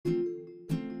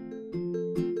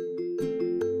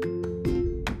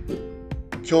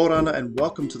Kia ora and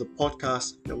welcome to the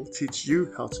podcast that will teach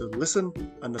you how to listen,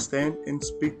 understand and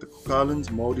speak the Cook Islands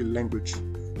Māori language.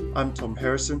 I'm Tom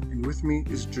Harrison and with me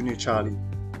is Junior Charlie.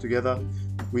 Together,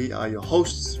 we are your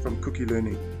hosts from Cookie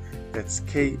Learning. That's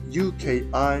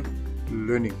K-U-K-I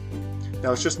Learning.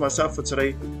 Now it's just myself for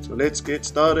today, so let's get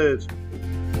started.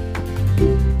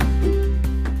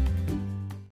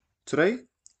 Today,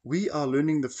 we are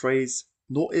learning the phrase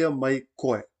no ea mai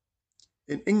koe.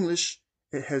 In English,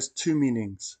 it has two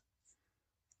meanings.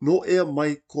 No ea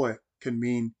mai koe can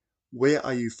mean where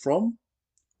are you from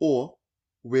or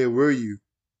where were you.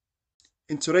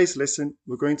 In today's lesson,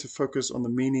 we're going to focus on the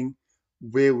meaning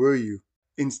where were you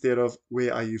instead of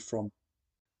where are you from.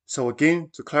 So again,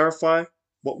 to clarify,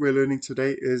 what we're learning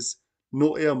today is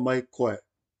no ea mai koe.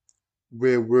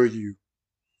 Where were you?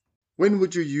 When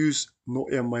would you use no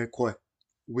ea mai koe?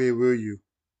 Where were you?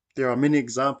 There are many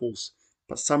examples,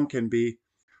 but some can be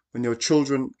when your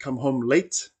children come home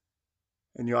late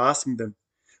and you're asking them,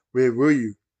 where were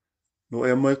you? No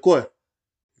ea mai koe.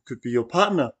 It could be your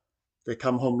partner. They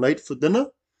come home late for dinner.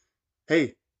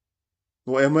 Hey,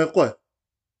 no ea mai koe.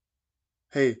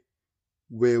 Hey,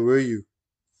 where were you?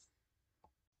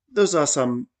 Those are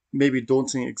some maybe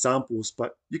daunting examples,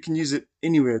 but you can use it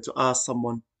anywhere to ask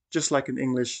someone, just like in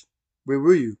English, where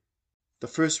were you? The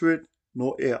first word,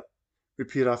 no ea.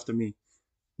 Repeat after me.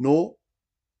 No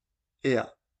ea.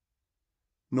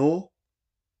 No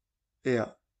ea.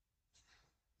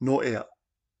 No ea.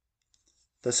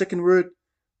 The second word,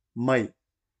 mai.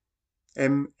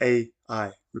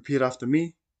 M-A-I. Repeat after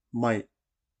me. Mai.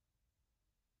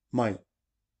 Mai.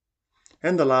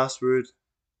 And the last word,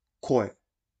 koe.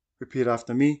 Repeat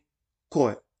after me.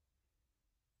 Koe.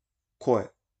 Koe.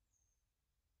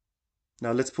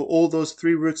 Now let's put all those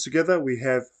three words together. We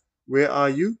have, where are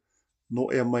you? No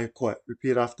ea mai koe.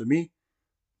 Repeat after me.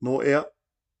 No ea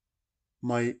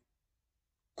mai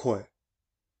koe.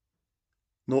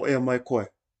 No ea mai koe.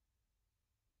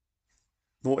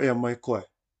 No ea mai koe.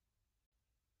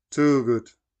 Too good.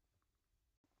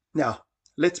 Now,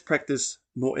 let's practice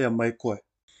no ea mai koe.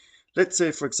 Let's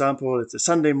say, for example, it's a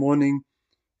Sunday morning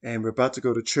and we're about to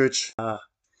go to church and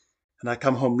I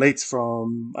come home late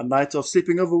from a night of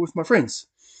sleeping over with my friends.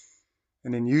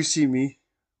 And then you see me,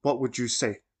 what would you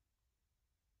say?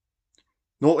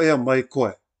 No ea mai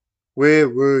koe. Where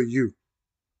were you?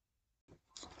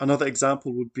 Another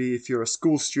example would be if you're a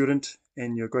school student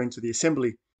and you're going to the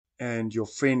assembly and your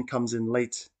friend comes in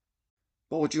late.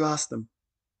 What would you ask them?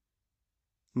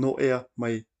 No ea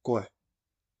mai koe.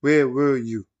 Where were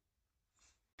you?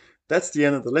 That's the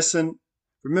end of the lesson.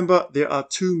 Remember, there are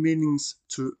two meanings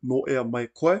to no ea mai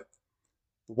koe.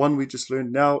 The one we just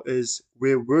learned now is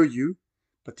where were you?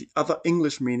 But the other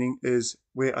English meaning is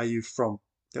where are you from?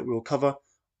 That we'll cover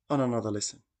on another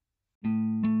lesson.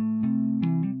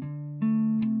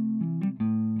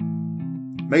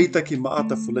 Meita ki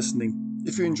ma'ata for listening.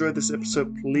 If you enjoyed this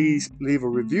episode, please leave a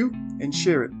review and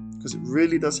share it because it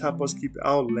really does help us keep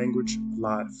our language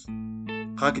alive.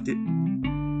 Hakite.